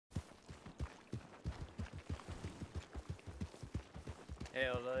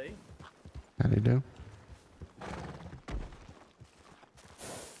LA. How do you do?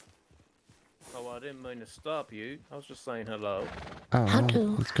 Oh, I didn't mean to stop you. I was just saying hello. Oh, How well,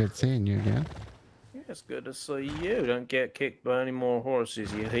 do? it's good seeing you again. Yeah, it's good to see you. Don't get kicked by any more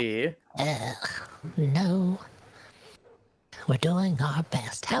horses, you hear? No. We're doing our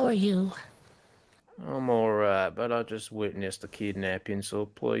best. How are you? I'm alright, but I just witnessed a kidnapping, so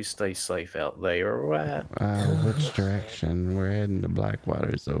please stay safe out there, alright? Which direction? We're heading to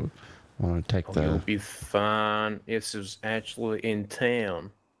Blackwater, so I want to take Oh, the... you'll be fine. This is actually in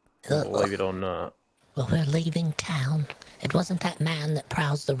town, believe it or not. Well, we're leaving town. It wasn't that man that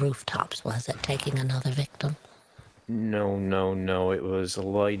prowls the rooftops, was it, taking another victim? No. It was a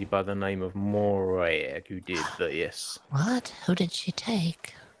lady by the name of Morag who did this. What? Who did she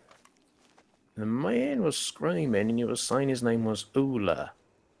take? The man was screaming and he was saying his name was Ula.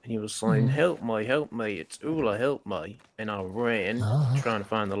 And he was saying, help me, it's Ula, help me. And I ran, trying to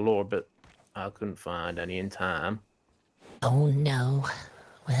find the Lord, but I couldn't find any in time. Oh, no.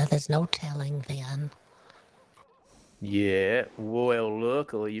 Well, there's no telling then. Yeah, well,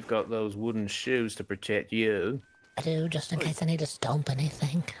 luckily you've got those wooden shoes to protect you. I do, just in case I need to stomp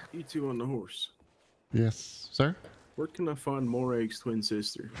anything. You two on the horse. Yes, sir? Where can I find Morag's twin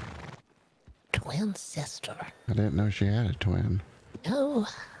sister? Twin sister? I didn't know she had a twin. No.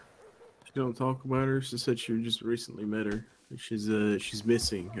 She don't talk about her. She said she just recently met her. She's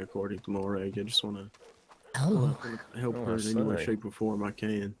missing, according to Morag. I just want to help her in any way, shape, or form I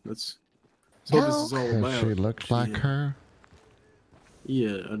can. That's what this is all about. Does she look like her?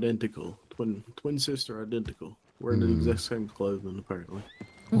 Yeah, identical. Twin sister, identical. Wearing the exact same clothing, apparently.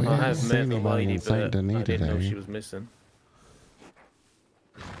 We I haven't have seen met the anybody lady, in Saint but I Denis didn't know today. she was missing.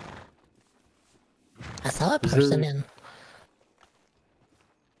 I saw a person in...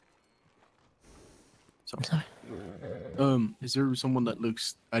 Sorry. Is there someone that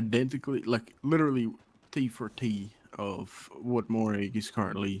looks identically, like literally T for T of what Morag is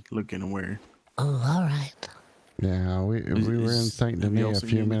currently looking to wear? Oh, all right. Yeah, we were in Saint Denis a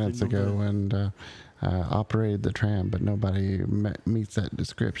few minutes ago and operated the tram, but nobody meets that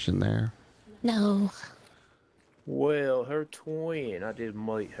description there. No. Well, her twin, I did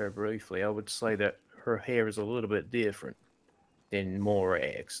meet her briefly. I would say that her hair is a little bit different than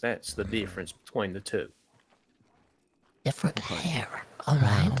Morag's. That's the difference between the two. Different hair. All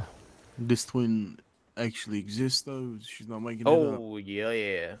right. This twin actually exists, though? She's not making it up? Oh,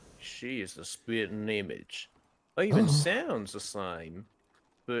 yeah. She is the spitting image. Even sounds the same.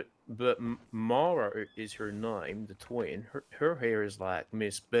 But Mara is her name, the twin. Her hair is like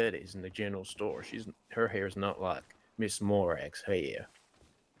Miss Betty's in the general store. Her hair is not like Miss Morag's hair.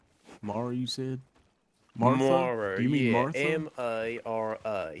 Mara, you said? Martha? Mara, Do you mean yeah, Martha?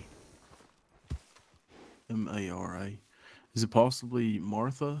 M-A-R-A. M-A-R-A. Is it possibly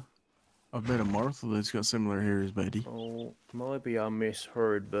Martha? I've met a Martha that's got similar hair as Betty. Oh, maybe I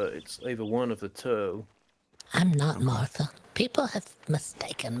misheard, but it's either one of the two. I'm not Martha. People have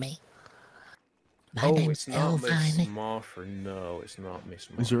mistaken me. My name's it's not Miss Valentine. Martha. No, it's not Miss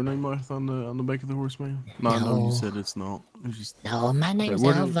Martha. Is your name Martha on the back of the horse, ma'am? No, I know you said it's not. It's just... No, my name's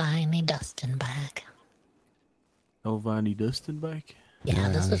Valentine Dustinbagg. Valentine Dustinbagg? Yeah,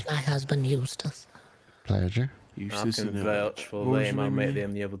 this is my husband Eustace. Pleasure. I can vouch for them. I met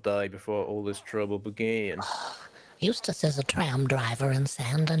them the other day before all this trouble began. Eustace is a tram driver in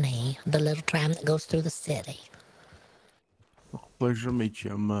Saint Denis, the little tram that goes through the city. Pleasure to meet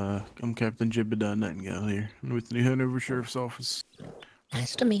you. I'm Captain Jebediah Nightingale here, with the New Hanover Sheriff's Office.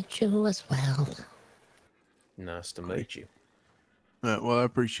 Nice to meet you as well. Nice to meet you. Well, I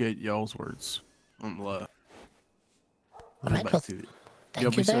appreciate y'all's words on the lot. All right, well,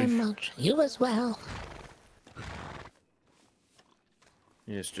 thank you very much. You as well.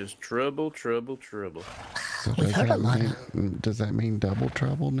 It's just trouble. So We've heard a lot. Does that mean double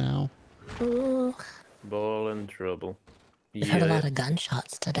trouble now? Ooh. Boiling trouble. We've heard a lot of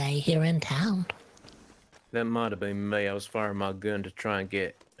gunshots today here in town. That might have been me. I was firing my gun to try and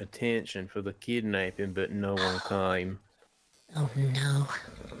get attention for the kidnapping, but no one came. Oh, no.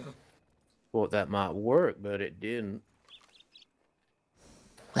 Thought that might work, but it didn't.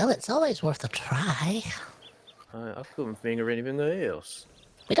 Well, it's always worth a try. I couldn't figure anything else.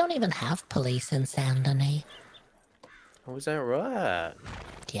 We don't even have police in Saint Denis. Oh, is that right?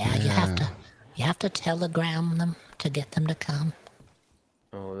 Yeah, you have to telegram them to get them to come.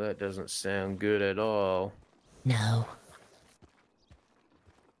 Oh, that doesn't sound good at all. No.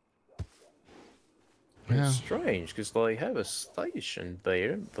 It's strange, because they have a station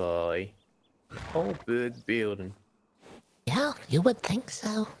there by a whole big building. Yeah, you would think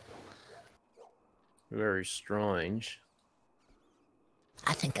so. Very strange.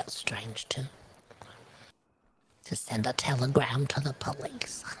 I think it's strange, too. To send a telegram to the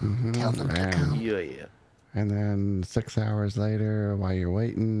police. Tell them to come. Yeah. And then 6 hours later, while you're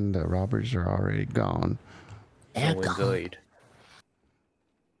waiting, the robbers are already gone. They're gone. Indeed.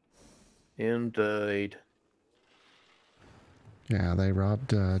 Indeed. Yeah, they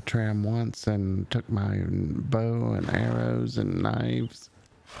robbed a tram once and took my bow and arrows and knives.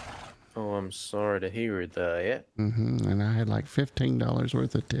 Oh, I'm sorry to hear that. And I had like $15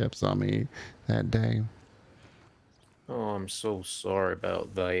 worth of tips on me that day. Oh, I'm so sorry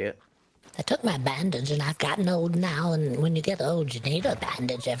about that. They took my bandage, and I've gotten old now, and when you get old, you need a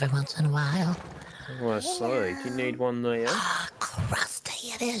bandage every once in a while. Oh, I say, do you need one there? Ah,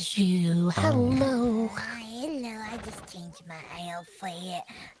 Krusty, it is you. Hello. Hello, I just changed my outfit.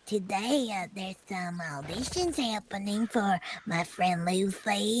 Today, there's some auditions happening for my friend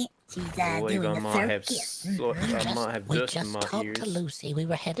Lucy. She's doing a circus. We just talked to Lucy. We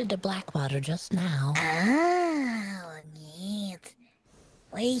were headed to Blackwater just now. Oh, yes.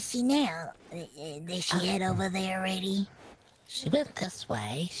 Where is she now? Did she head over there already? She went this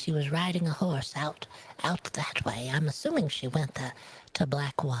way. She was riding a horse out that way. I'm assuming she went to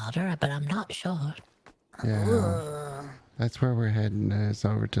Blackwater, but I'm not sure. Yeah, Ooh. that's where we're heading. Is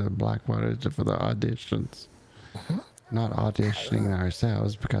over to Blackwater for the auditions. Not auditioning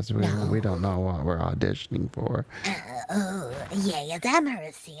ourselves because we don't know what we're auditioning for. Yes, I'm her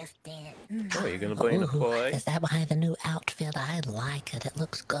assistant. Oh, you're gonna be in a play? Is that why the new outfit? I like it. It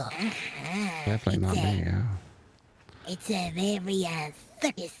looks good. Definitely not me. Yeah. It's a very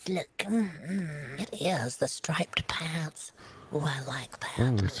circus look. It is the striped pants. Oh, I like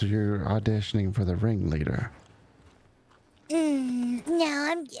that. Oh, so you're auditioning for the ringleader.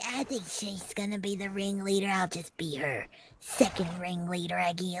 No, I think she's gonna be the ringleader. I'll just be her second ringleader,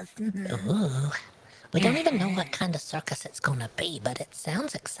 I guess. Ooh. We don't even know what kind of circus it's gonna be, but it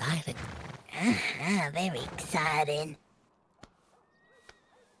sounds exciting. Very exciting.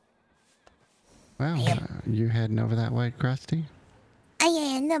 Well, you heading over that way, Krusty?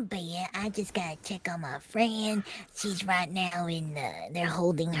 Yeah, no bad. I just gotta check on my friend. She's right now they're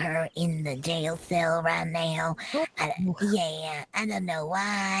holding her in the jail cell right now. I don't know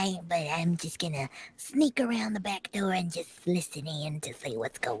why, but I'm just gonna sneak around the back door and just listen in to see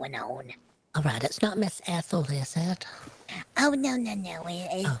what's going on. All right, it's not Miss Ethel, is it? Oh, no.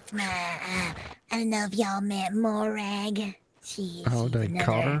 It's my, I don't know if y'all met Morag. She's They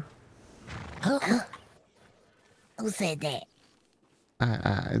caught her? Who said that?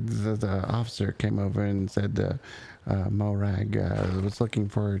 The officer came over and said Morag was looking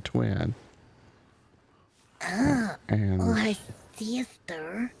for her twin. And Her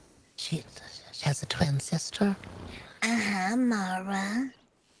sister? She has a twin sister? Mara.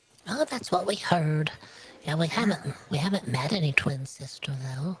 Oh, that's what we heard. Yeah, we haven't met any twin sister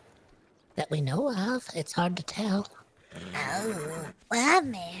though, that we know of. It's hard to tell. Oh, well, I've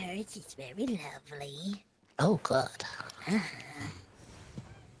met her. She's very lovely. Oh, good.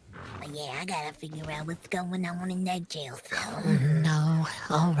 But yeah, I gotta figure out what's going on in that jail cell. No,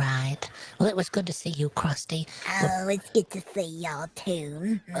 all right. Well, it was good to see you, Krusty. Oh, it's good to see y'all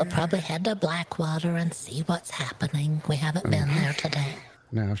too. We'll probably head to Blackwater and see what's happening. We haven't been there today.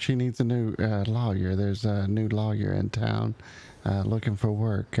 now, if she needs a new lawyer, there's a new lawyer in town looking for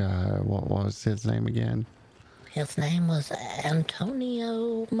work. What was his name again? His name was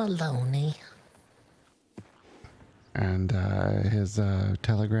Antonio Maloney. And his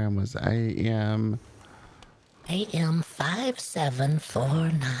telegram was AM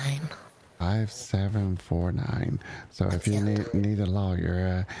 5749. 5749. So if you need a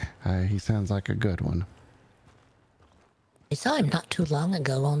lawyer, he sounds like a good one. We saw him not too long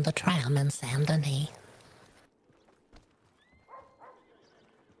ago on the tram in Saint Denis.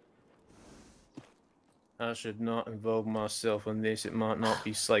 I should not involve myself in this. It might not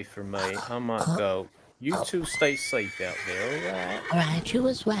be safe for me. I might go. You two stay safe out there, alright? Alright, you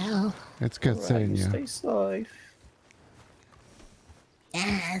as well. It's good seeing you. Stay safe.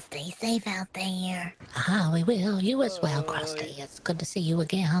 Stay safe out there. We will. You as well, Krusty. It's good to see you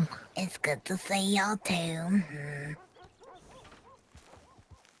again. It's good to see y'all too.